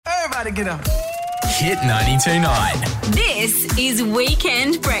Everybody get up. Hit 92.9. This is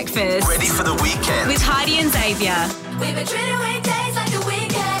Weekend Breakfast. Ready for the weekend? With Heidi and Xavier. We've been treating weekdays like the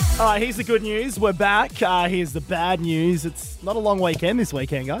weekend. All right, here's the good news. We're back. Here's the bad news. It's not a long weekend this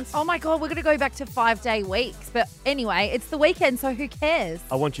weekend, guys. Oh my God, we're going to go back to 5-day weeks. But anyway, it's the weekend, so who cares?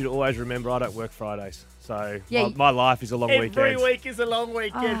 I want you to always remember I don't work Fridays. So Yeah, my life is a long weekend. Every week is a long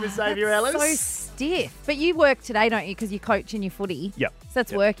weekend for Xavier Ellis. So stiff. But you work today, don't you? Because you coach in your footy. Yep. So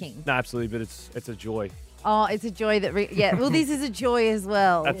that's Yep. working. No, absolutely, but it's a joy. Oh, it's a joy that... yeah, well, this is a joy as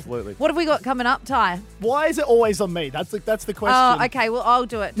well. Absolutely. What have we got coming up, Ty? Why is it always on me? That's the question. Oh, okay, well, I'll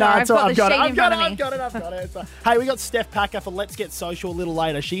do it. No, I've it's all right. got the I've sheet got in it. front of me. I've got it. It's hey, we got Steph Pacca for Let's Get Social a little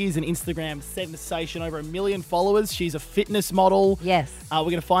later. She is an Instagram sensation, over 1 million followers. She's a fitness model. Yes. We're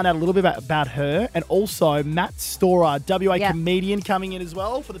going to find out a little bit about her. And also Matt Storer, WA Yep. comedian, coming in as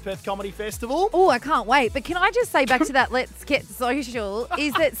well for the Perth Comedy Festival. Oh, I can't wait. But can I just say back to that Let's Get Social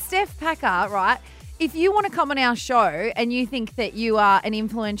is that Steph Pacca, right, if you want to come on our show and you think that you are an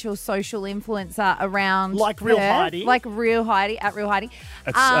influential social influencer around Like Real Perth, Heidi. Like Real Heidi, at Real Heidi.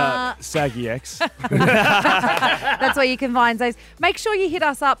 That's Saggy X. That's where you can find those. Make sure you hit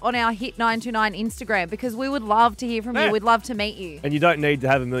us up on our Hit929 Instagram because we would love to hear from Yeah. you. We'd love to meet you. And you don't need to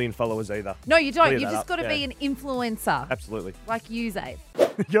have 1 million followers either. No, you don't. Clear You that just up, got to yeah. be an influencer. Absolutely. Like you, Zabe.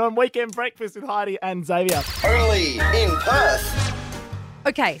 You're on Weekend Breakfast with Heidi and Xavier. Only in Perth.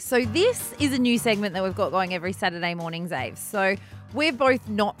 Okay, so this is a new segment that we've got going every Saturday morning, Zabe. So we're both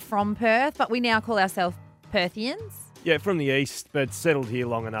not from Perth, but we now call ourselves Perthians. Yeah, from the east, but settled here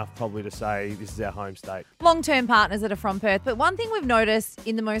long enough probably to say this is our home state. Long-term partners that are from Perth. But one thing we've noticed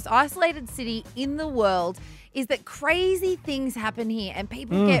in the most isolated city in the world is that crazy things happen here and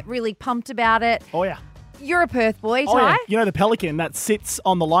people get really pumped about it. Oh, yeah. You're a Perth boy, Ty? Oh, yeah. You know the pelican that sits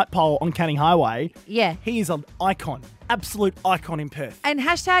on the light pole on Canning Highway? Yeah. He is an icon. Absolute icon in Perth. And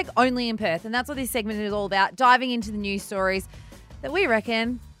hashtag only in Perth. And that's what this segment is all about, diving into the news stories that we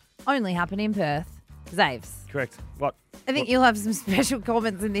reckon only happen in Perth. Zaves. Correct. What? I think you'll have some special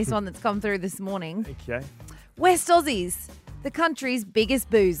comments in this one that's come through this morning. Okay. West Aussies, the country's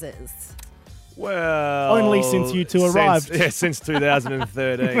biggest boozers. Well... Only since you two arrived. Since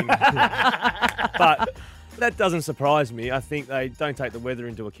 2013. But that doesn't surprise me. I think they don't take the weather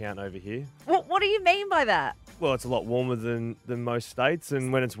into account over here. What do you mean by that? Well, it's a lot warmer than most states,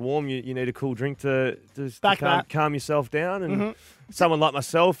 and when it's warm, you need a cool drink to Back that. calm yourself down. And someone like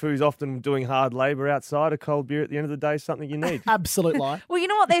myself, who's often doing hard labour outside, a cold beer at the end of the day is something you need. Absolute lie. Well, you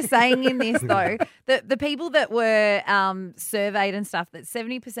know what they're saying in this, though? The people that were surveyed and stuff, that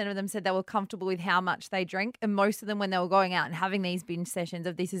 70% of them said they were comfortable with how much they drink. And most of them, when they were going out and having these binge sessions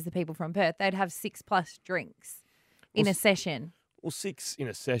of this is the people from Perth, they'd have 6+ drinks in a session. Well, 6 in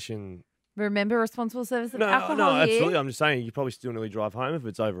a session... Remember responsible service of alcohol No, here? absolutely. I'm just saying you probably still nearly drive home if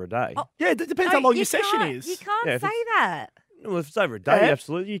it's over a day. Oh, Yeah, it depends No, how long you your session can't- is. You can't Yeah, if say that. Well, if it's over a day, Yeah.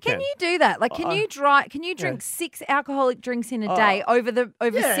 absolutely you can. Can you do that? Like, can you drink 6 alcoholic drinks in a day over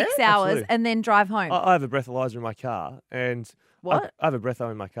Yeah, 6 hours absolutely. and then drive home? I have a breathalyzer in my car, and What? I have a breatho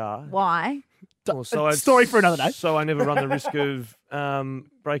in my car. Why? Well, so Story for another day. So I never run the risk of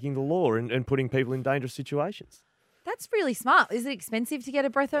breaking the law and putting people in dangerous situations. That's really smart. Is it expensive to get a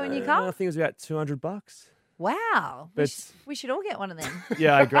breatho in your car? I think it was about $200. Wow. But- We should all get one of them.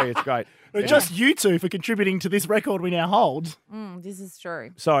 Yeah, I agree. It's great. But just you two for contributing to this record we now hold. This is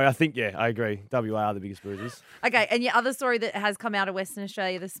true. Sorry, I think, I agree. WA are the biggest bruisers. Okay, and your other story that has come out of Western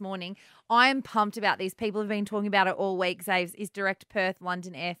Australia this morning, I'm pumped about these. People have been talking about it all week, Zaves, is direct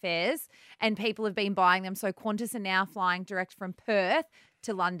Perth-London airfares, and people have been buying them. So Qantas are now flying direct from Perth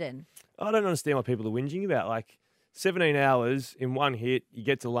to London. I don't understand what people are whinging about. Like, 17 hours in one hit, you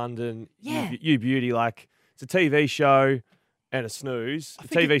get to London, Yeah. you beauty, like, it's a TV show and a snooze, a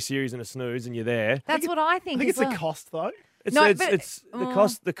think TV series and a snooze, and you're there. That's what I I think think as it's well. the cost, though. No, but-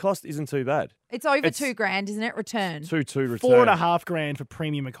 The cost isn't too bad. It's over It's- $2,000, isn't it? Return. 2 return. $4,500 for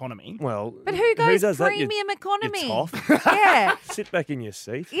premium economy. Well, But who goes does that? premium economy? You toff. Yeah. Sit back in your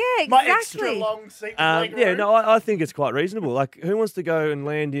seat. Yeah, My extra exactly. long seat. Yeah, no, I think it's quite reasonable. Like, who wants to go and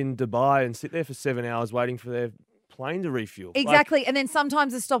land in Dubai and sit there for 7 hours waiting for their plane to refuel? Exactly. And then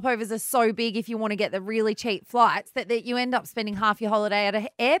sometimes the stopovers are so big if you want to get the really cheap flights that you end up spending half your holiday at an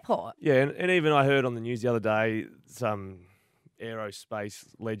airport. Yeah, and even I heard on the news the other day, some aerospace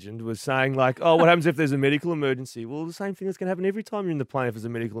legend was saying, like, oh, what happens if there's a medical emergency? Well, the same thing that's going to happen every time you're in the plane if there's a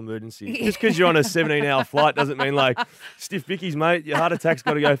medical emergency. Just because you're on a 17-hour flight doesn't mean, like, stiff Vicky's, mate, your heart attack's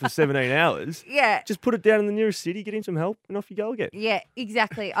got to go for 17 hours. Yeah. Just put it down in the nearest city, get him some help, and off you go again. Yeah,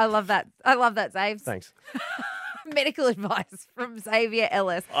 exactly. I love that. I love that, Zaves. Thanks. Medical advice from Xavier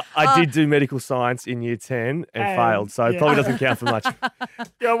Ellis. I did do medical science in year 10 and failed, so it probably doesn't count for much.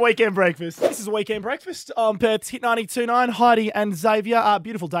 Yeah, weekend breakfast. This is Weekend Breakfast on Perth's Hit 92.9. Heidi and Xavier.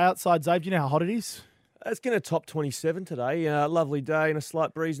 Beautiful day outside, Xavier. Do you know how hot it is? It's going to top 27 today. Lovely day and a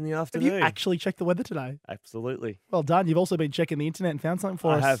slight breeze in the Have afternoon. you actually checked the weather today? Absolutely. Well done. You've also been checking the internet and found something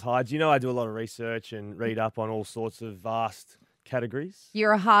for us. I have, Hyde. You know I do a lot of research and read up on all sorts of vast categories.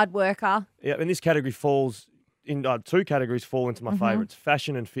 You're a hard worker. Yeah, and this category falls in two categories fall into my favourites,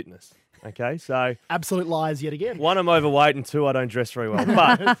 fashion and fitness. Okay, so Absolute lies yet again. one, I'm overweight, and two, I don't dress very well.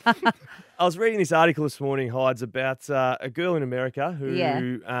 But I was reading this article this morning, Hyde's, about a girl in America who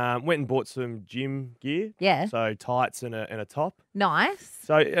went and bought some gym gear. Yeah. So tights and a top. Nice.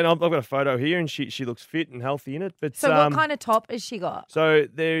 So, and I've got a photo here, and she looks fit and healthy in it. But So what kind of top has she got? So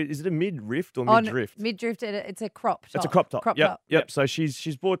is it a mid-rift or mid-drift? Mid-drift, it's a crop top. It's a crop top. Crop Yep, top. yep. So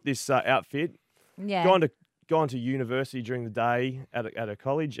she's bought this outfit. Yeah. Gone to university during the day at a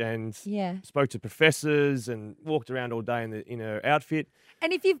college and Yeah. spoke to professors and walked around all day in her outfit.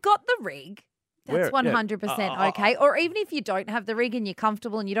 And if you've got the rig, that's Wear it, yeah. 100% okay. Or even if you don't have the rig and you're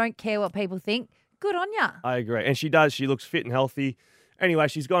comfortable and you don't care what people think, good on ya. I agree. And she does. She looks fit and healthy. Anyway,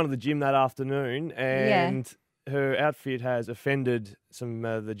 she's gone to the gym that afternoon and her outfit has offended some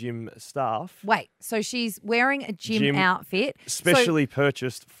the gym staff. Wait, so she's wearing a gym outfit. Specially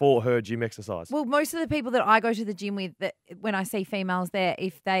purchased for her gym exercise. Well, most of the people that I go to the gym with, that when I see females there,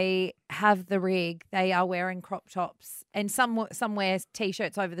 if they have the rig, they are wearing crop tops, and some wear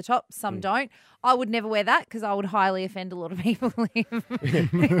t-shirts over the top, some don't. I would never wear that because I would highly offend a lot of people.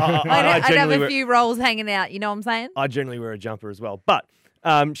 I'd have a few rolls hanging out. You know what I'm saying? I generally wear a jumper as well, but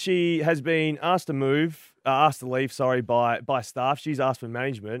she has been asked to leave. By staff. She's asked for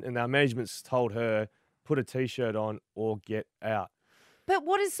management, and our management's told her put a t-shirt on or get out. But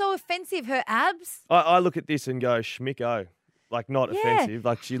what is so offensive? Her abs? I look at this and go, schmicko. Like, not offensive.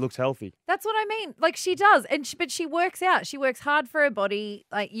 Like, she looks healthy. That's what I mean. Like, she does, but she works out. She works hard for her body.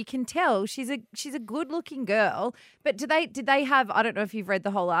 Like, you can tell she's a good-looking girl. But did they have? I don't know if you've read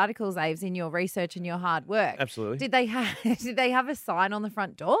the whole articles, Aves, in your research and your hard work. Absolutely. Did they have a sign on the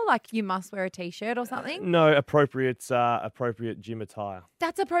front door like you must wear a t-shirt or something? No, appropriate gym attire.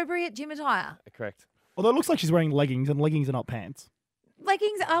 That's appropriate gym attire. Correct. Although it looks like she's wearing leggings, and leggings are not pants.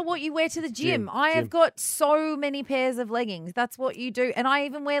 Leggings are what you wear to the gym. I have got so many pairs of leggings. That's what you do. And I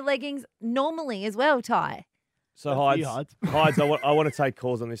even wear leggings normally as well, Ty. So, Hides, I want to take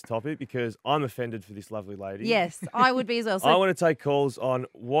calls on this topic because I'm offended for this lovely lady. Yes, I would be as well. So, I want to take calls on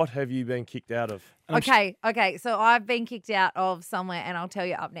what have you been kicked out of? Okay. So I've been kicked out of somewhere, and I'll tell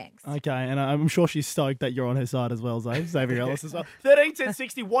you up next. Okay, and I'm sure she's stoked that you're on her side as well, Xavier Ellis as well.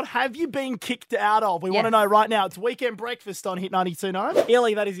 131060, what have you been kicked out of? We want to know right now. It's Weekend Breakfast on Hit 92.9.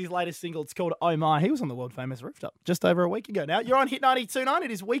 Illy, that is his latest single. It's called Oh My. He was on the world famous Rooftop just over a week ago now. You're on Hit 92.9.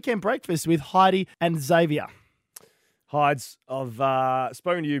 It is Weekend Breakfast with Heidi and Xavier. Hides, I've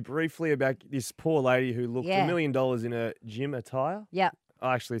spoken to you briefly about this poor lady who looked $1 million in a gym attire. Yep.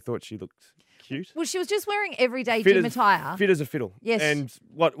 I actually thought she looked cute. Well, she was just wearing everyday gym attire. Fit as a fiddle. Yes. And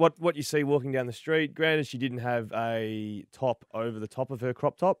what you see walking down the street, granted she didn't have a top over the top of her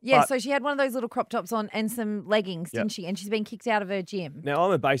crop top. Yeah, so she had one of those little crop tops on and some leggings, didn't she? And she's been kicked out of her gym. Now,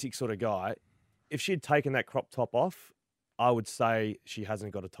 I'm a basic sort of guy. If she had taken that crop top off, I would say she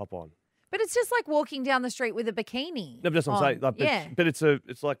hasn't got a top on. But it's just like walking down the street with a bikini. No, but that's what I'm saying. Like, yeah. But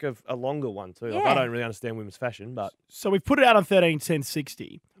it's like a longer one too. Like, I don't really understand women's fashion, but So we've put it out on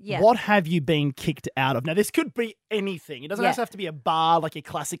 131060. Yeah. What have you been kicked out of? Now, this could be anything. It doesn't have to be a bar, like your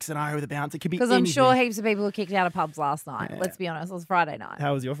classic scenario with a bounce. It could be Because anything. I'm sure heaps of people were kicked out of pubs last night. Let's be honest. It was Friday night.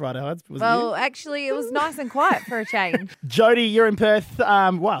 How was your Friday, Hides? Was Well, actually, it was nice and quiet for a change. Jody, you're in Perth.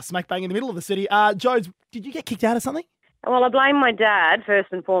 Wow, smack bang in the middle of the city. Jodes, did you get kicked out of something? Well, I blame my dad first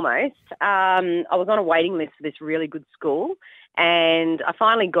and foremost. I was on a waiting list for this really good school, and I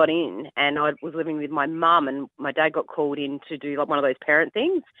finally got in, and I was living with my mum, and my dad got called in to do like one of those parent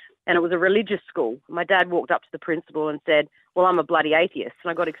things, and it was a religious school. My dad walked up to the principal and said, "Well, I'm a bloody atheist," and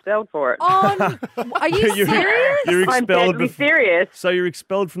I got expelled for it. Oh, are you serious? You're I'm expelled. deadly serious. So you're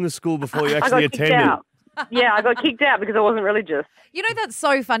expelled from the school before you I actually got kicked attended. out. Yeah, I got kicked out because I wasn't religious. You know, that's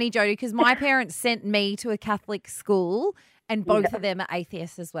so funny, Jody, because my parents sent me to a Catholic school and both of them are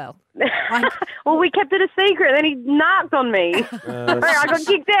atheists as well. Well, we kept it a secret. Then he narked on me. I got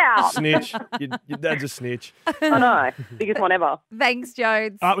kicked out. Snitch. Your dad's a snitch. I know. Biggest one ever. Thanks,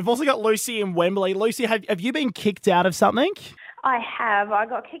 Jodes. We've also got Lucy in Wembley. Lucy, have you been kicked out of something? I have. I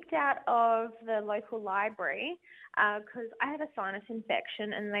got kicked out of the local library because I had a sinus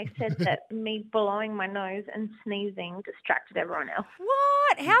infection, and they said that me blowing my nose and sneezing distracted everyone else.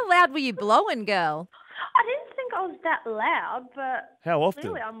 What? How loud were you blowing, girl? I didn't think I was that loud, but How often?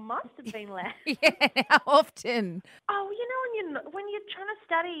 clearly I must have been loud. Yeah, how often? Oh, when you're trying to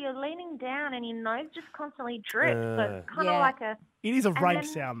study, you're leaning down and your nose just constantly drips. So it's kind of Yeah. like a... It is a And rape then-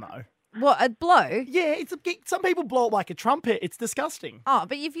 sound, though. What, a blow? Yeah, some people blow it like a trumpet. It's disgusting. Oh,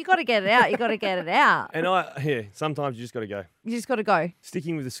 but if you got to get it out, you got to get it out. And sometimes you just got to go. You just got to go.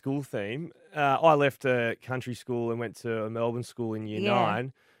 Sticking with the school theme, I left a country school and went to a Melbourne school in year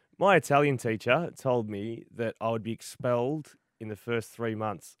 9. My Italian teacher told me that I would be expelled in the first 3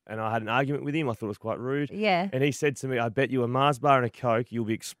 months. And I had an argument with him. I thought it was quite rude. Yeah. And he said to me, I bet you a Mars bar and a Coke, you'll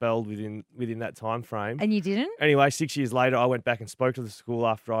be expelled within that time frame. And you didn't? Anyway, 6 years later, I went back and spoke to the school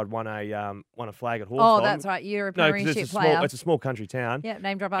after I'd won a flag at Hawthorn. Oh, that's right. You're a No, 'cause premiership it's player. a small country town. Yeah,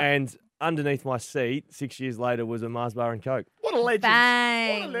 name drop up. And underneath my seat, 6 years later, was a Mars bar and Coke. What a legend.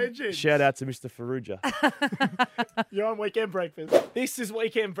 Bang. What a legend. Shout out to Mr. Farrugia. You're on Weekend Breakfast. This is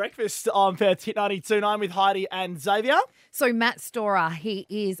Weekend Breakfast on Perth Hit 92.9 with Heidi and Xavier. So Matt Storer, he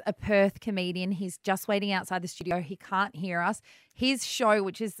is a Perth comedian. He's just waiting outside the studio. He can't hear us. His show,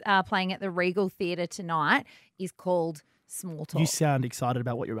 which is playing at the Regal Theatre tonight, is called Small Talk. You sound excited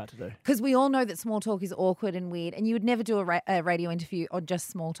about what you're about to do. Because we all know that small talk is awkward and weird, and you would never do a radio interview on just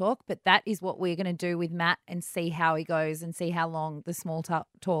small talk, but that is what we're going to do with Matt and see how he goes and see how long the small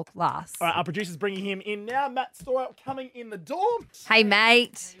talk lasts. All right, our producer's bringing him in now. Matt Storer coming in the door. Hey,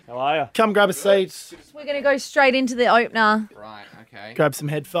 mate. How are you? Come grab a seat. We're going to go straight into the opener, Right, okay. Grab some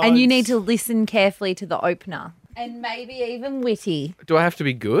headphones. and you need to listen carefully to the opener. And maybe even witty. Do I have to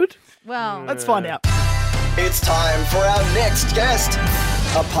be good? Well, Let's find out. It's time for our next guest.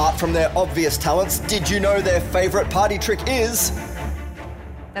 Apart from their obvious talents, did you know their favourite party trick is?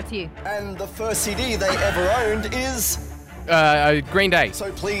 that's you. And the first CD they ever owned is? Green Day.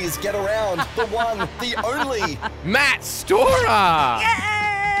 So please get around the one, the only. Matt Storer!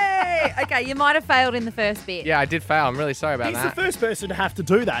 Yay! Okay, you might have failed in the first bit. Yeah, I did fail. I'm really sorry about He's that. the first person to have to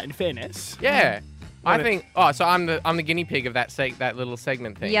do that, in fairness. Yeah. I think. Oh, so I'm the guinea pig of that little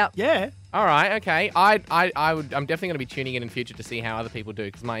segment thing. Yep. Yeah. All right. Okay. I'm definitely going to be tuning in future to see how other people do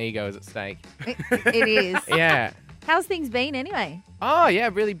because my ego is at stake. It is. Yeah. How's things been anyway? Oh yeah,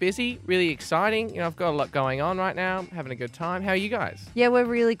 really busy, really exciting. You know, I've got a lot going on right now. Having a good time. How are you guys? Yeah, we're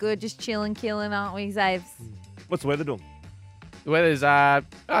really good. Just chilling, killing, aren't we, Zaves? What's the weather doing? The weather's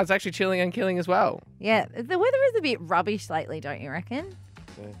it's actually chilling and killing as well. Yeah, the weather is a bit rubbish lately, don't you reckon?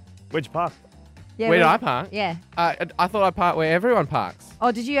 Where'd you park? Yeah. Where did I park? Yeah. I thought I parked where everyone parks.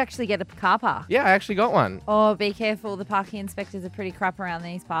 Oh, did you actually get a car park? Yeah, I actually got one. Oh, be careful. The parking inspectors are pretty crap around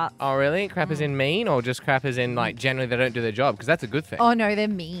these parts. Oh, really? Crap as in mean or just crap as in, like, generally they don't do their job? Because that's a good thing. Oh, no, they're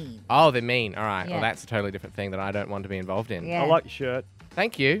mean. Oh, they're mean. All right. Yeah. Well, that's a totally different thing that I don't want to be involved in. Yeah. I like your shirt.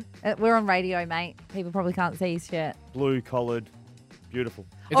 Thank you. We're on radio, mate. People probably can't see his shirt. Blue collared. Beautiful.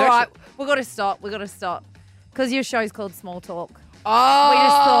 It's All right, actually- we've got to stop. We've got to stop. Because your show's called Small Talk. Oh! We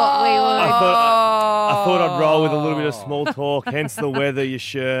just thought we would. I thought I'd roll with a little bit of small talk, hence the weather, your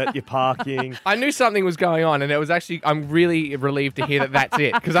shirt, your parking. I knew something was going on, and it was actually, I'm really relieved to hear that that's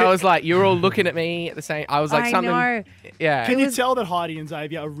it. Because I was like, you were all looking at me at the same, I was like, I something. know. Yeah. Can you tell that Heidi and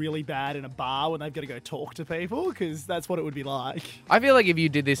Xavier are really bad in a bar when they've got to go talk to people? Because that's what it would be like. I feel like if you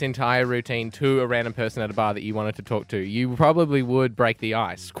did this entire routine to a random person at a bar that you wanted to talk to, you probably would break the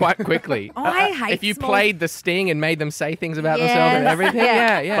ice quite quickly. I hate If you small- played the sting and made them say things about themselves and Yes. everything.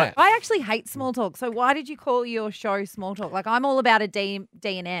 Yeah. I actually hate small talk. So why did you call your show Small Talk? Like, I'm all about a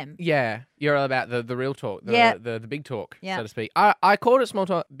D&M. Yeah, you're all about the real talk, Yeah. the big talk, Yeah. so to speak. I called it small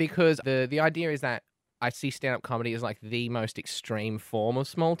talk because the idea is that I see stand-up comedy as like the most extreme form of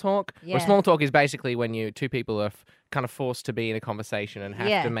small talk. Yeah. Where small talk is basically when two people are kind of forced to be in a conversation and have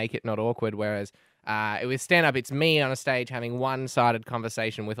Yeah. to make it not awkward, whereas with stand-up, it's me on a stage having one-sided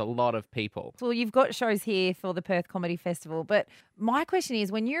conversation with a lot of people. Well, you've got shows here for the Perth Comedy Festival, but my question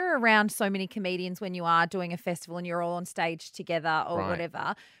is, when you're around so many comedians, when you are doing a festival and you're all on stage together or Right.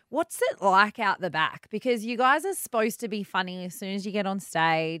 whatever, what's it like out the back? Because you guys are supposed to be funny as soon as you get on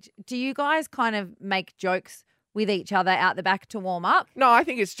stage. Do you guys kind of make jokes with each other out the back to warm up? No, I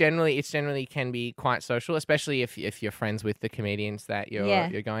think it's generally can be quite social, especially if you're friends with the comedians that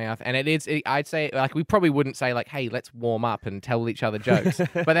you're going off. And I'd say, like, we probably wouldn't say like, hey, let's warm up and tell each other jokes.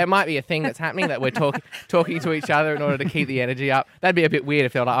 But there might be a thing that's happening that we're talking to each other in order to keep the energy up. That'd be a bit weird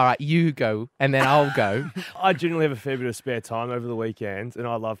if they're like, all right, you go and then I'll go. I generally have a fair bit of spare time over the weekends, and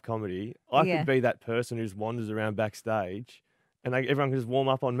I love comedy. I Yeah. could be that person who just wanders around backstage, and everyone can just warm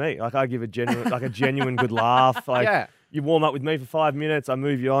up on me. Like I give a genuine good laugh. Like Yeah. You warm up with me for 5 minutes. I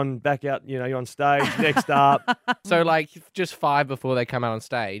move you on back out. You're on stage. Next up. So like just 5 before they come out on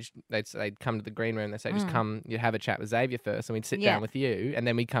stage, they'd come to the green room. They say, just come, you have a chat with Xavier first, and we'd sit down with you, and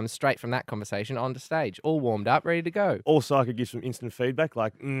then we'd come straight from that conversation onto stage, all warmed up, ready to go. Also, I could give some instant feedback,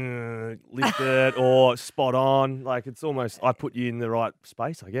 like lift it or spot on. Like it's almost I put you in the right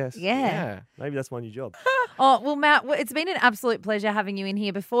space, I guess. Yeah. Maybe that's my new job. Oh, well, Matt, it's been an absolute pleasure having you in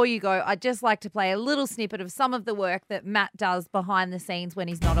here. Before you go, I'd just like to play a little snippet of some of the work that Matt does behind the scenes when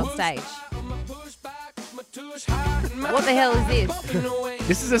he's not on stage. What the hell is this?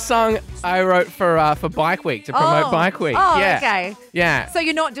 This is a song I wrote for Bike Week, to promote Bike Week. Oh, yeah. okay. Yeah. So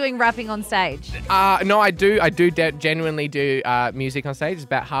you're not doing rapping on stage? No, I do. Genuinely do music on stage. It's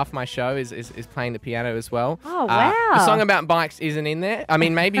about half my show is playing the piano as well. Oh, wow. The song about bikes isn't in there. I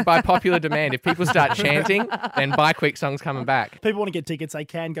mean, maybe by popular demand. If people start chanting, then Bike Week song's coming back. People want to get tickets, they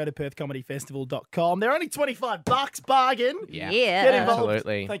can go to perthcomedyfestival.com. They're only $25, bargain. Yeah. Get involved.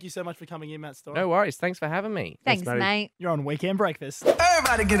 Absolutely. Thank you so much for coming in, Matt Storey. No worries. Thanks for having me. Thanks, mate. You're on Weekend Breakfast.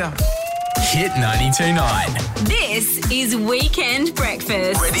 Everybody get up. Hit 92.9. This is Weekend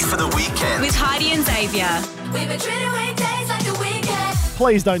Breakfast. Ready for the weekend. With Heidi and Xavier. We've been treating weekdays like the weekend.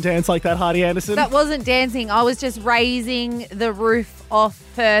 Please don't dance like that, Heidi Anderson. That wasn't dancing. I was just raising the roof off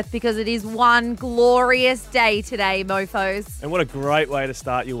Perth because it is one glorious day today, mofos. And what a great way to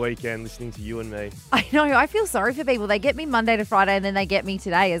start your weekend, listening to you and me. I know. I feel sorry for people. They get me Monday to Friday and then they get me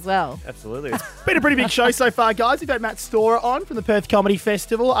today as well. Absolutely. Been a pretty big show so far, guys. We've had Matt Storey on from the Perth Comedy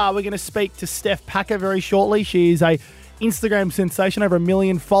Festival. We're going to speak to Steph Pacca very shortly. She is a Instagram sensation, over 1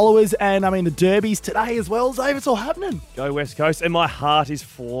 million followers, and the derbies today as well. Dave, it's all happening. Go West Coast, and my heart is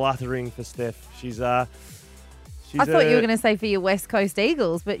fluttering for Steph. She's I thought you were going to say for your West Coast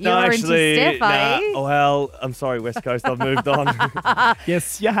Eagles, but you're into Steph, nah. eh? Oh, well, I'm sorry, West Coast. I've moved on.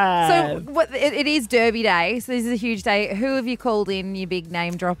 Yes, you have. So it is Derby Day, so this is a huge day. Who have you called in, your big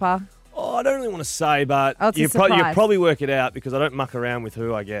name dropper? Oh, I don't really want to say, but it's a you'll surprise. probably work it out because I don't muck around with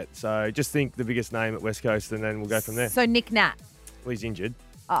who I get. So just think the biggest name at West Coast, and then we'll go from there. So Nick Nat. Well, he's injured.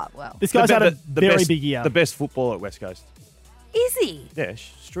 Oh, well. This guy's had a very best, big year. The best footballer at West Coast. Is he? Yeah,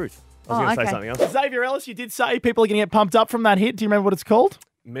 it's truth. I was going to say something else. Xavier Ellis, you did say people are going to get pumped up from that hit. Do you remember what it's called?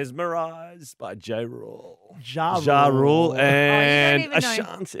 Mesmerised by J. Rule. Ja Rule and even know.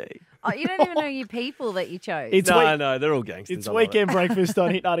 Ashanti. Oh, you don't even know your people that you chose. No, they're all gangsters. It's Weekend Breakfast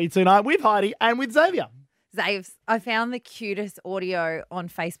on Hit 92.9 with Heidi and with Xavier. Zaves, I found the cutest audio on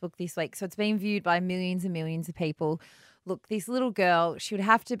Facebook this week. So it's been viewed by millions and millions of people. Look, this little girl, she would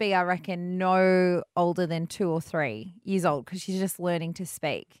have to be, I reckon, no older than 2 or 3 years old because she's just learning to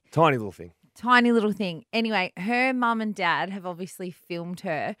speak. Tiny little thing. Tiny little thing. Anyway, her mum and dad have obviously filmed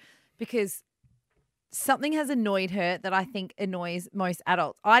her because something has annoyed her that I think annoys most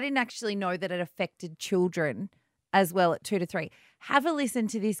adults. I didn't actually know that it affected children as well at 2 to 3. Have a listen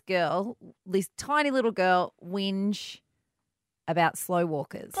to this girl, this tiny little girl, whinge about slow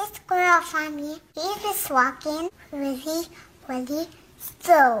walkers. This girl from me, he was walking really, really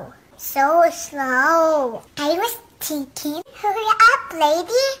slow. So slow. I was thinking, hurry up,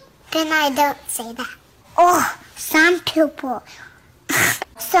 lady. Then I don't say that. Oh, some people,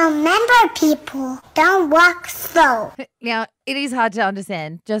 some member people don't walk slow. Now, it is hard to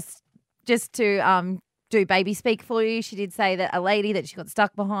understand. Just to do baby speak for you, she did say that a lady that she got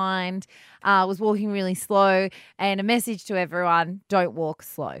stuck behind was walking really slow, and a message to everyone, don't walk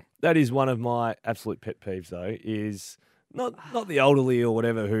slow. That is one of my absolute pet peeves, though, is not the elderly or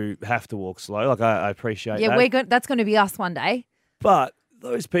whatever who have to walk slow. Like, I appreciate that. Yeah, that's going to be us one day. But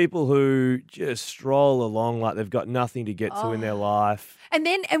those people who just stroll along like they've got nothing to get to in their life. And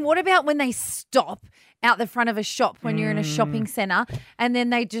what about when they stop out the front of a shop when you're in a shopping centre and then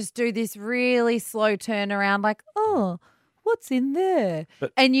they just do this really slow turnaround like, oh, what's in there?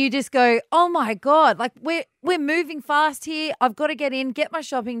 And you just go, oh, my God, like we're moving fast here. I've got to get in, get my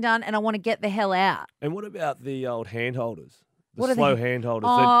shopping done, and I want to get the hell out. And what about the old hand holders? What The are slow they? hand holders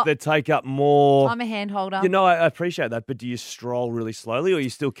Oh, that take up more. I'm a hand holder. I appreciate that, but do you stroll really slowly or you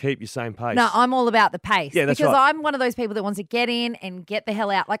still keep your same pace? No, I'm all about the pace. Yeah, that's because right. I'm one of those people that wants to get in and get the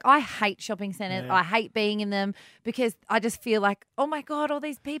hell out. Like, I hate shopping centres. Yeah. I hate being in them because I just feel like, oh, my God, all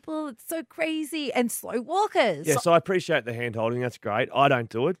these people, it's so crazy. And slow walkers. Yeah, so I appreciate the hand holding. That's great. I don't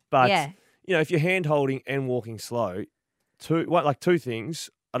do it. But, Yeah. If you're hand holding and walking slow, two things.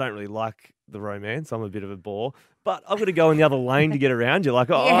 I don't really like the romance. I'm a bit of a bore. But I've got to go in the other lane to get around you. Like,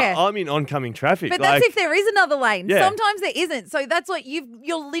 Yeah. I'm in oncoming traffic. But that's if there is another lane. Yeah. Sometimes there isn't. So that's what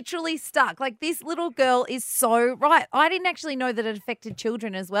you're literally stuck. Like, this little girl is so right. I didn't actually know that it affected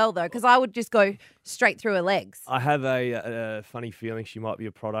children as well, though, because I would just go straight through her legs. I have a funny feeling she might be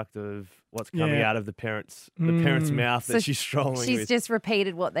a product of what's coming out of the parent's mouth that she's strolling She's with. just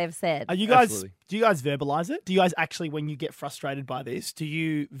repeated what they've said. Are you guys? Do you guys verbalize it? Do you guys actually, when you get frustrated by this, do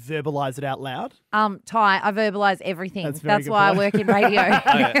you verbalize it out loud? Ty, I verbalize everything. That's a very That's good why point. I work in radio.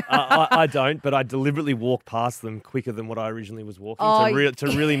 I don't, but I deliberately walk past them quicker than what I originally was walking to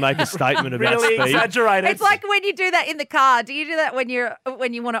really make a statement about Really speed. exaggerated. It's like when you do that in the car. Do you do that when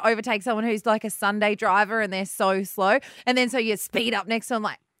you want to overtake someone who's like a Sunday driver and they're so slow, and then so you speed up next to them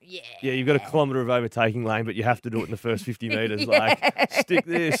like, yeah. Yeah, you've got a kilometre of overtaking lane, but you have to do it in the first 50 metres. Like, stick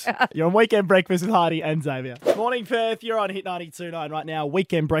this. You're on Weekend Breakfast with Heidi and Xavier. Morning, Perth. You're on Hit 92.9 right now.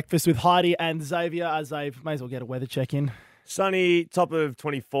 Weekend Breakfast with Heidi and Xavier. Xavier, may as well get a weather check in. Sunny, top of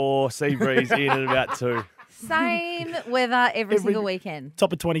 24, sea breeze in at about 2. Same weather every single weekend.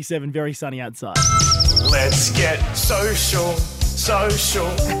 Top of 27, very sunny outside. Let's get social.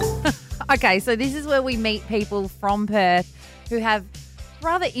 Okay, so this is where we meet people from Perth who have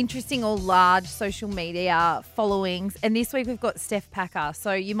rather interesting or large social media followings. And this week we've got Steph Pacca.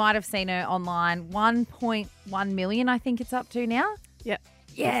 So you might have seen her online. 1.1 million, I think it's up to now. Yeah.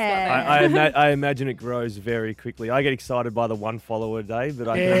 Yeah. I imagine it grows very quickly. I get excited by the 1 follower a day, but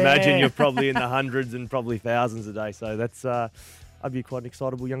I can imagine you're probably in the hundreds and probably thousands a day. So that's I'd be quite an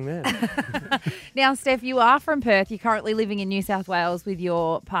excitable young man. Now, Steph, you are from Perth. You're currently living in New South Wales with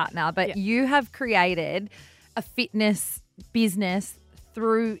your partner, but you have created a fitness business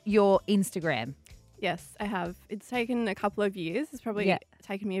through your Instagram. Yes, I have. It's taken a couple of years. It's probably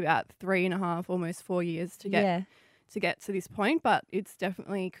taken me about 3.5, almost 4 years to get to this point, but it's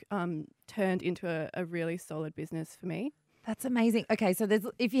definitely turned into a really solid business for me. That's amazing. Okay, so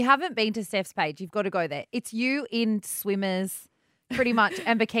if you haven't been to Steph's page, you've got to go there. It's you in swimmers, pretty much,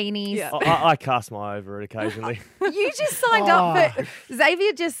 and bikinis. Yeah. I cast my eye over it occasionally. You just signed up for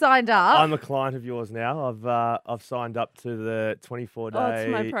Xavier just signed up. I'm a client of yours now. I've signed up to the 24-day. Oh, it's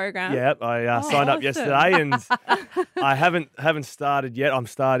my program. Yeah, I signed up yesterday, and I haven't started yet. I'm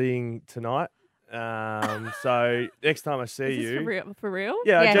starting tonight. So next time I see you, for real?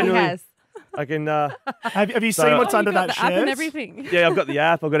 Yeah, he genuinely. has. I can. Have you seen what's under got that the app shirt? and everything. Yeah, I've got the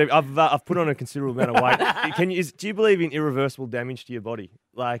app. I've put on a considerable amount of weight. Do you believe in irreversible damage to your body?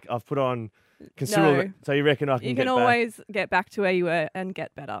 Like I've put on considerable. No. So you reckon I can You get can back? always get back to where you were and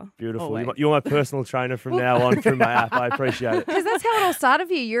get better. Beautiful. Always. You're my personal trainer from now on through my app. I appreciate it. Because that's how it all started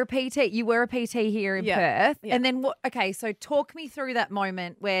for you. You're a PT. You were a PT here in Perth. Yeah. And then what? Okay, so talk me through that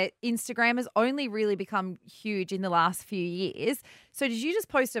moment where Instagram has only really become huge in the last few years. So did you just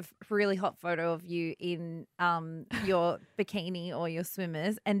post a really hot photo of you in your bikini or your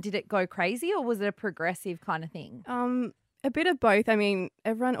swimmers, and did it go crazy, or was it a progressive kind of thing? A bit of both. I mean,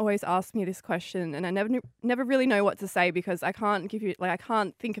 everyone always asks me this question, and I never really know what to say because I can't give you I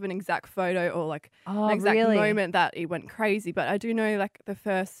can't think of an exact photo or an exact moment that it went crazy. But I do know the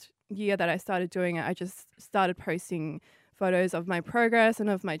first year that I started doing it, I just started posting photos of my progress and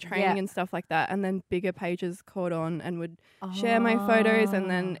of my training and stuff like that, and then bigger pages caught on and would share my photos, and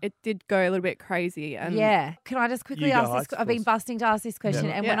then it did go a little bit crazy. And can I just quickly ask this? I've been busting to ask this question,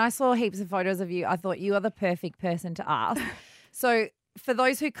 and when I saw heaps of photos of you, I thought you are the perfect person to ask. So for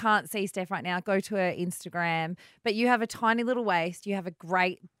those who can't see Steph right now, go to her Instagram, but you have a tiny little waist, you have a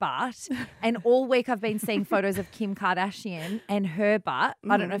great butt, and all week I've been seeing photos of Kim Kardashian and her butt.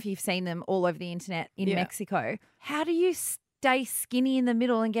 I don't know if you've seen them all over the internet in Mexico. How do you stay skinny in the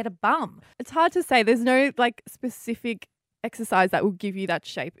middle and get a bum? it's hard to say. There's no specific exercise that will give you that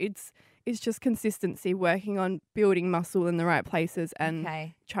shape. It's just consistency, working on building muscle in the right places and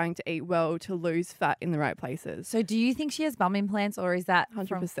trying to eat well to lose fat in the right places. So do you think she has bum implants, or is that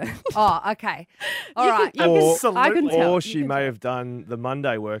 100%. Oh, okay. All right. I can tell. Or she may have done the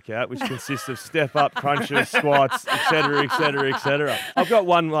Monday workout, which consists of step up, crunches, squats, etc., etc., etc. I've got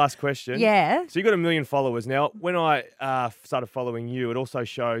one last question. Yeah. So you've got 1 million followers. Now, when I started following you, it also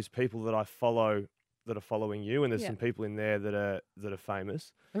shows people that I follow that are following you, and there's some people in there that are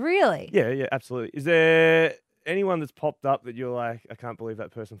famous. Really? Yeah, absolutely. Is there anyone that's popped up that you're like, I can't believe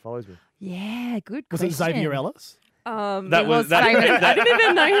that person follows me? Yeah, good Was question. it Xavier Ellis? That was I didn't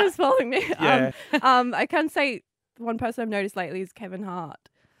even know he was following me. Yeah. I can say one person I've noticed lately is Kevin Hart.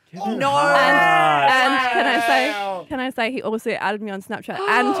 No. And can I say he also added me on Snapchat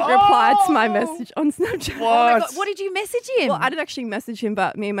and replied to my message on Snapchat. Oh my God. What did you message him? Well, I didn't actually message him,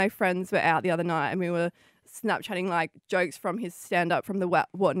 but me and my friends were out the other night and we were Snapchatting like jokes from his stand-up from the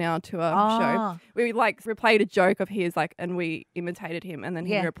What Now tour Ah. show. We like replayed a joke of his like, and we imitated him, and then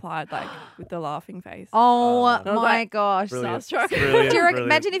he Yeah. replied like with the laughing face. Oh I was my like, gosh. Brilliant. starstruck. Brilliant, Do you brilliant.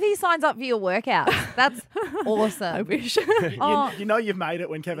 imagine if he signs up for your workout? That's awesome. I wish. Oh. You know you've made it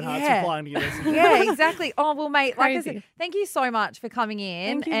when Kevin Hart's Yeah. replying to your message. Yeah, exactly. Oh, well, mate, like I Crazy. said, thank you so much for coming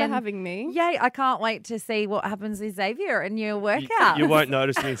in. Thank you for having me. Yeah, I can't wait to see what happens with Xavier and your workout. You won't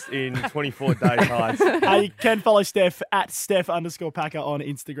notice me in 24 days, Heights. You can follow Steph at Steph_Pacca on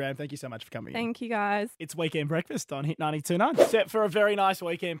Instagram. Thank you so much for coming in. Thank you guys. It's Weekend Breakfast on Hit 92.9. Set for a very nice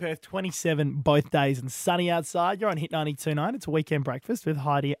weekend, Perth. 27 both days and sunny outside. You're on Hit 92.9. It's Weekend Breakfast with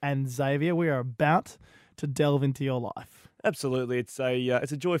Heidi and Xavier. We are about to delve into your life. Absolutely, it's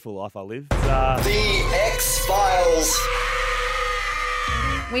a joyful life I live. The X-Files.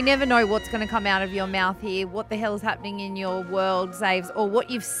 We never know what's going to come out of your mouth here, what the hell is happening in your world, Zaves, or what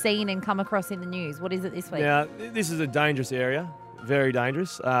you've seen and come across in the news. What is it this week? Now, this is a dangerous area, very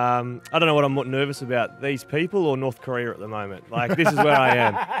dangerous. I don't know what I'm more nervous about, these people or North Korea at the moment. Like, this is where I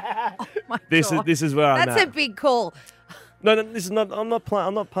am. This is where I'm at. That's a big call. No, this is not. I'm not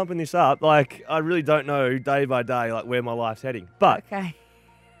pumping this up. Like, I really don't know day by day like where my life's heading. But Okay.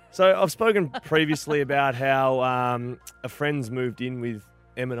 so I've spoken previously about how a friend's moved in with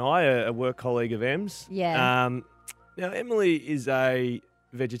Em and I, a work colleague of Em's. Yeah. Now Emily is a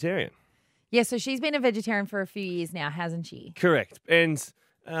vegetarian. Yeah, so she's been a vegetarian for a few years now, hasn't she? Correct, and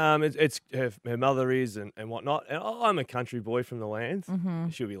it's her mother is and whatnot. And I'm a country boy from the land. Mm-hmm.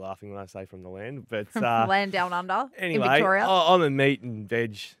 She'll be laughing when I say from the land, but From the land down under anyway, in Victoria. I'm a meat and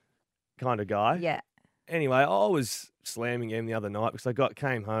veg kind of guy. Yeah. Anyway, I was slamming Em the other night because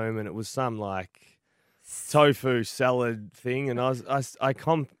came home and it was some like tofu salad thing, and I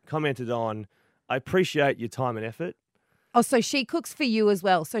commented on, I appreciate your time and effort. Oh, so she cooks for you as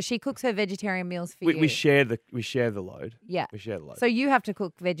well. So she cooks her vegetarian meals for you. We share the load. Yeah. We share the load. So you have to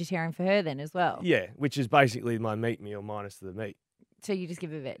cook vegetarian for her then as well. Yeah, which is basically my meat meal minus the meat. So you just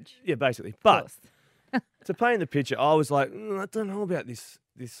give her veg. Yeah, basically. Of But course. to paint the picture, I was like, I don't know about this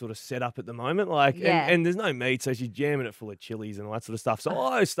sort of setup at the moment. Like, Yeah. and there's no meat, so she's jamming it full of chilies and all that sort of stuff. So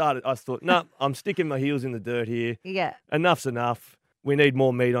I thought, no, I'm sticking my heels in the dirt here. Yeah. Enough's enough. We need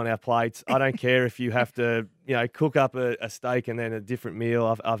more meat on our plates. I don't care if you have to, cook up a steak and then a different meal.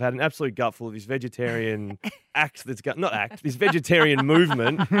 I've had an absolute gutful of this vegetarian this vegetarian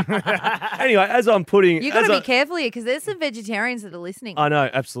movement. Anyway, as I'm putting... You've got to be careful here because there's some vegetarians that are listening. I know,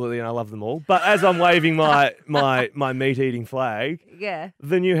 absolutely, and I love them all. But as I'm waving my meat-eating flag, Yeah.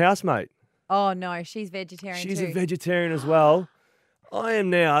 the new housemate, Oh, no, she's vegetarian she's too. a vegetarian as well. I am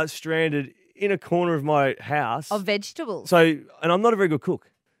now stranded in a corner of my house. Of vegetables. So, and I'm not a very good cook.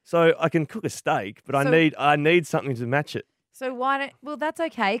 So I can cook a steak, but I need something to match it. So why don't... Well, that's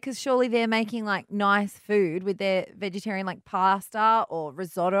okay because surely they're making like nice food with their vegetarian like pasta or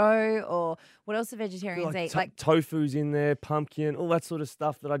risotto or what else do vegetarians eat? Like tofu's in there, pumpkin, all that sort of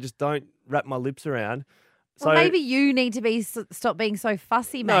stuff that I just don't wrap my lips around. well, So maybe you need to stop being so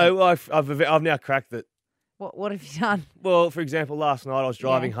fussy, mate. no, I've now cracked it. What have you done? Well, for example, last night I was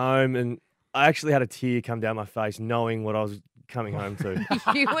driving home and I actually had a tear come down my face knowing what I was coming home to.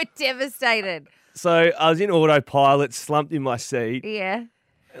 You were devastated. So I was in autopilot, slumped in my seat, Yeah.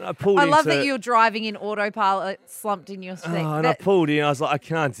 and I pulled I into... love that you're driving in autopilot, slumped in your seat. and I pulled in. I was like, I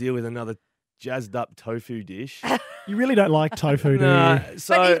can't deal with another jazzed up tofu dish. You really don't like tofu, do Nah, you?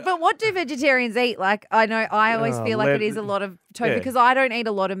 so But what do vegetarians eat? Like, I know I always feel like it is a lot of tofu yeah. because I don't eat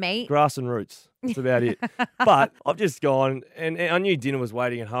a lot of meat. grass and roots. That's about it. But I've just gone, and I knew dinner was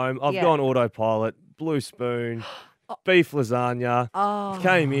waiting at home. I've Yeah. gone autopilot, blue spoon, beef lasagna. Oh.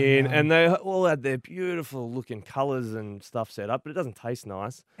 Came in, and they all had their beautiful looking colours and stuff set up, but it doesn't taste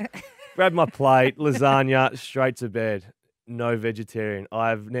nice. Grabbed my plate, lasagna, straight to bed. No vegetarian.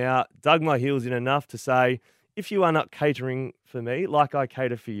 I've now dug my heels in enough to say, if you are not catering for me like I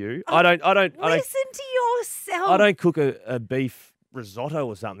cater for you, I don't Listen to yourself. I don't cook a beef risotto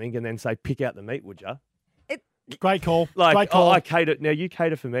or something and then say pick out the meat, would you? Great call. Like, Great call. I cater now. You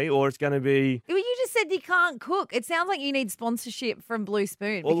cater for me, or it's going to be. Well, you just said you can't cook. It sounds like you need sponsorship from Blue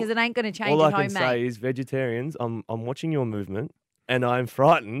Spoon All- because it ain't going to change All I at can home, say mate. is vegetarians. I'm watching your movement, and I'm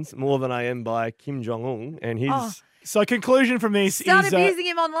frightened more than I am by Kim Jong Un and his. Oh. So conclusion from this Start is abusing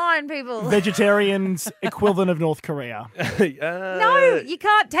him online, people. vegetarians equivalent of North Korea. No, you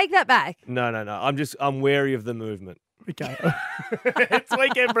can't take that back. No. I'm wary of the movement. Okay. It's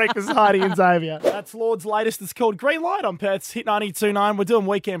Weekend Breakfast, Heidi and Xavier. That's Lord's latest. It's called Green Light on Perth's Hit 92.9. We're doing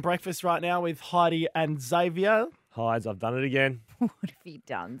Weekend Breakfast right now with Heidi and Xavier. Hides, I've done it again. What have you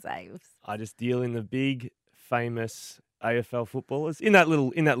done, Zaves? I just deal in the big, famous AFL footballers. In that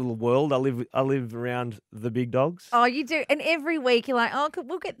little world, I live around the big dogs. Oh, you do. And every week you're like, oh,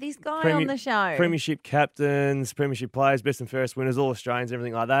 we'll get this guy on the show. Premiership captains, premiership players, best and fairest winners, all Australians,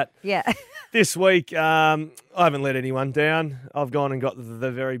 everything like that. Yeah. This week, I haven't let anyone down. I've gone and got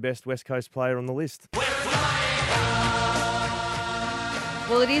the very best West Coast player on the list.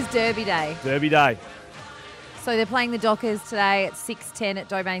 Well, it is Derby Day. Derby Day. So they're playing the Dockers today at 6:10 at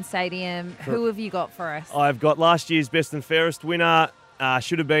Domain Stadium. Who have you got for us? I've got last year's best and fairest winner.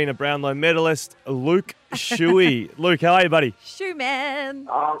 Should have been a Brownlow medalist, Luke Shuey. Luke, how are you, buddy? Shoe man.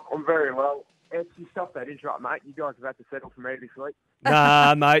 I'm very well. You stop that intro, mate. You guys have had to settle for me this week.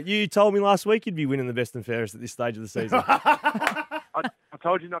 Nah, mate. You told me last week you'd be winning the best and fairest at this stage of the season. I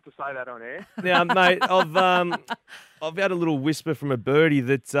told you not to say that on air. Now, mate, I've had a little whisper from a birdie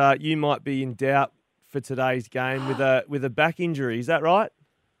that you might be in doubt for today's game with a back injury. Is that right?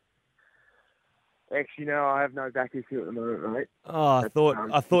 Actually, no, I have no back issue at the moment, mate. Oh, I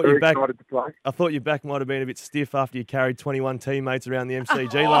thought your back. I thought your back might have been a bit stiff after you carried 21 teammates around the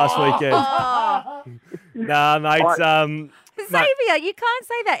MCG last weekend. Nah, mate. Xavier, you can't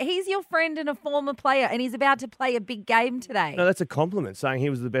say that. He's your friend and a former player, and he's about to play a big game today. No, that's a compliment, saying he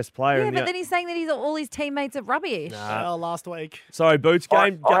was the best player. Yeah, but then he's saying that all his teammates are rubbish. Nah. Last week. Sorry, Boots.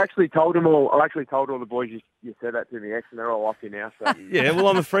 I actually told them all. I actually told all the boys you said that to me, and they're all off you now. So. Yeah, well,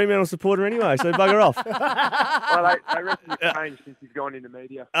 I'm a Fremantle supporter anyway, so bugger off. Well, they reckon it's changed since he's gone into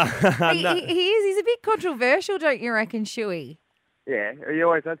media. He is. He's a bit controversial, don't you reckon, Shuey? Yeah, he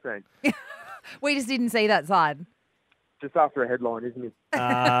always has been. We just didn't see that side. Just after a headline, isn't it?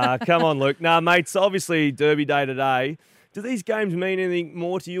 Come on, Luke. Nah, mate, it's obviously Derby Day today. Do these games mean anything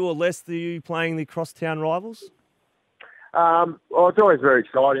more to you or less to you playing the crosstown rivals? Well, it's always very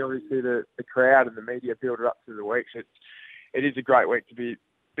exciting. Obviously, the crowd and the media build it up through the week. So it is a great week to be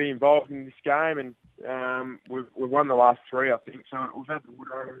involved in this game, and we've won the last three, I think. So we've had the wood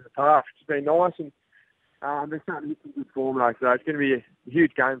over in the park. It's been nice, and they're starting to hit some good form, though. So it's going to be a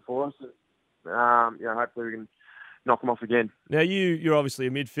huge game for us. And, hopefully we can knock them off again. Now, you're obviously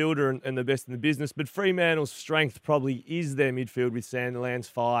a midfielder and the best in the business, but Fremantle's strength probably is their midfield with Sandilands,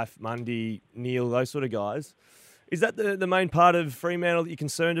 Fife, Mundy, Neil, those sort of guys. Is that the main part of Fremantle that you're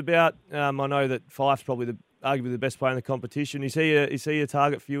concerned about? I know that Fife's probably arguably the best player in the competition. Is he a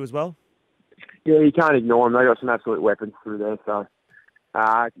target for you as well? Yeah, you can't ignore them. They got some absolute weapons through there. So,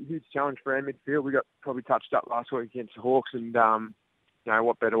 huge challenge for our midfield. We got probably touched up last week against the Hawks, and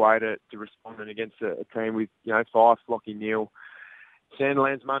what better way to respond than against a team with Fife, Lockie, Neil,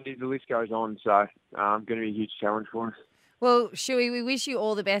 Sandilands, Mundy, the list goes on. So, going to be a huge challenge for us. Well, Shuey, we wish you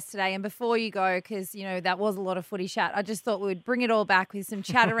all the best today. And before you go, because, that was a lot of footy chat, I just thought we would bring it all back with some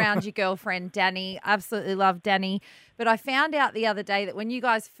chat around your girlfriend, Danny. Absolutely love Danny. But I found out the other day that when you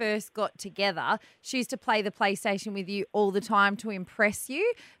guys first got together, she used to play the PlayStation with you all the time to impress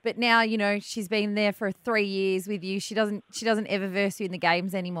you. But now, she's been there for 3 years with you. She doesn't ever verse you in the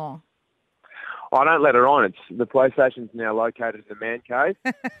games anymore. I don't let her on. The PlayStation's now located in the man cave.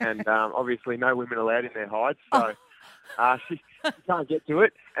 And obviously no women allowed in their hides. So... she can't get to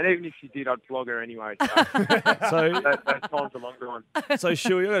it, and even if she did, I'd flog her anyway. So those times are long gone. So,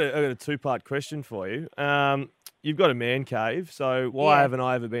 Shuey, I've got a two-part question for you. You've got a man cave, so why haven't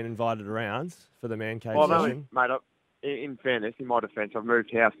I ever been invited around for the man cave session? Mate, in fairness, in my defence, I've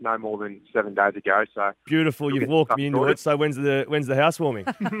moved house no more than 7 days ago. So beautiful, you've walked me into it. So when's the housewarming?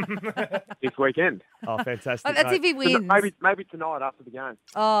 This weekend. Oh, fantastic! Oh, that's if he wins. Maybe tonight after the game.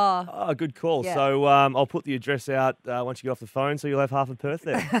 Oh, good call. Yeah. So I'll put the address out once you get off the phone, so you'll have half of Perth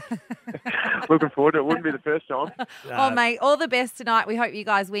there. Looking forward to it. Wouldn't be the first time. Oh, mate, all the best tonight. We hope you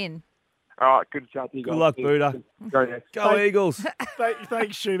guys win. All right, good chat to you guys. Good luck, Buddha. Go Eagles.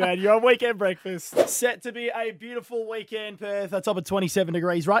 Thanks, Shoe Man. You're on Weekend Breakfast. Set to be a beautiful weekend, Perth. That's up at 27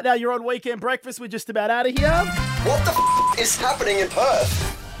 degrees. Right now, you're on Weekend Breakfast. We're just about out of here. What the is happening in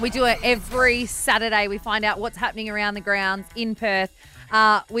Perth? We do it every Saturday. We find out what's happening around the grounds in Perth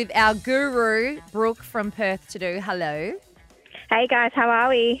with our guru, Brooke from Perth to do. Hello. Hey, guys. How are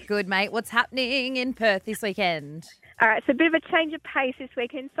we? Good, mate. What's happening in Perth this weekend? All right, so a bit of a change of pace this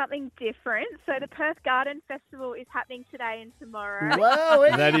weekend, something different. So the Perth Garden Festival is happening today and tomorrow.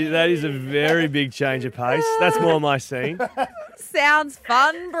 Whoa, that is a very big change of pace. That's more my scene. Sounds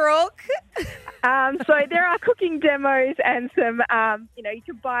fun, Brooke. So there are cooking demos and some, you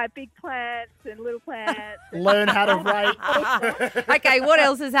can buy big plants and little plants. Learn how to rate. Okay, what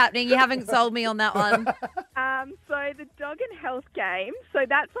else is happening? You haven't sold me on that one. So the dog and health game, so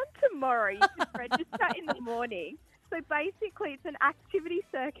that's on tomorrow. You can register in the morning. So basically, it's an activity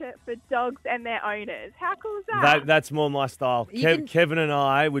circuit for dogs and their owners. How cool is that? That's more my style. You can- Kevin and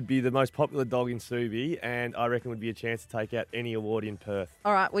I would be the most popular dog in Subi, and I reckon would be a chance to take out any award in Perth.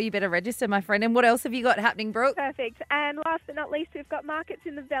 All right, well, you better register, my friend. And what else have you got happening, Brooke? Perfect. And last but not least, we've got markets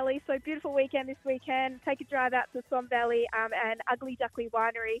in the Valley. So beautiful weekend this weekend. Take a drive out to Swan Valley and Ugly Duckly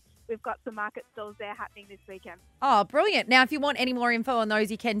Winery. We've got some market stalls there happening this weekend. Oh, brilliant. Now, if you want any more info on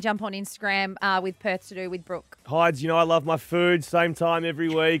those, you can jump on Instagram with Perth to Do with Brooke. Hides, I love my food. Same time every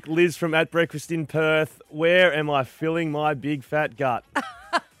week. Liz from At Breakfast in Perth. Where am I filling my big fat gut?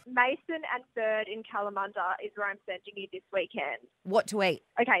 Mason and Third in Kalamunda is where I'm sending you this weekend. What to eat?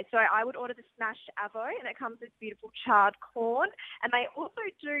 Okay, so I would order the smashed avo, and it comes with beautiful charred corn. And they also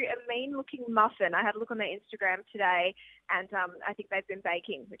do a mean-looking muffin. I had a look on their Instagram today, and I think they've been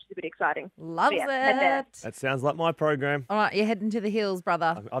baking, which is a bit exciting. Loves head there. it. That sounds like my program. All right, you're heading to the hills,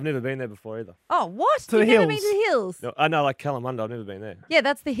 brother. I've never been there before either. Oh, what? To the You've never hills. been to the hills? No, I know, like Kalamunda, I've never been there. Yeah,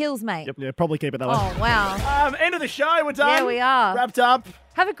 that's the hills, mate. Yep. Yeah, probably keep it that way. Oh, wow. End of the show. We're done. Yeah, we are. Wrapped up.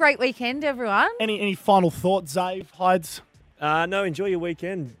 Have a great weekend, everyone. Any final thoughts, Zave, Hides? No, enjoy your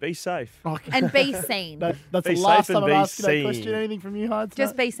weekend. Be safe. And be seen. That's Be the last safe time and I'm be asking that seen. question. Anything from you, Hides?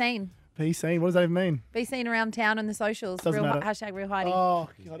 Just be seen. Be seen. What does that even mean? Be seen around town and the socials. Doesn't matter. Hashtag Real Heidi. Oh,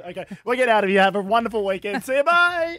 God. Okay. We'll get out of here. Have a wonderful weekend. See you. Bye.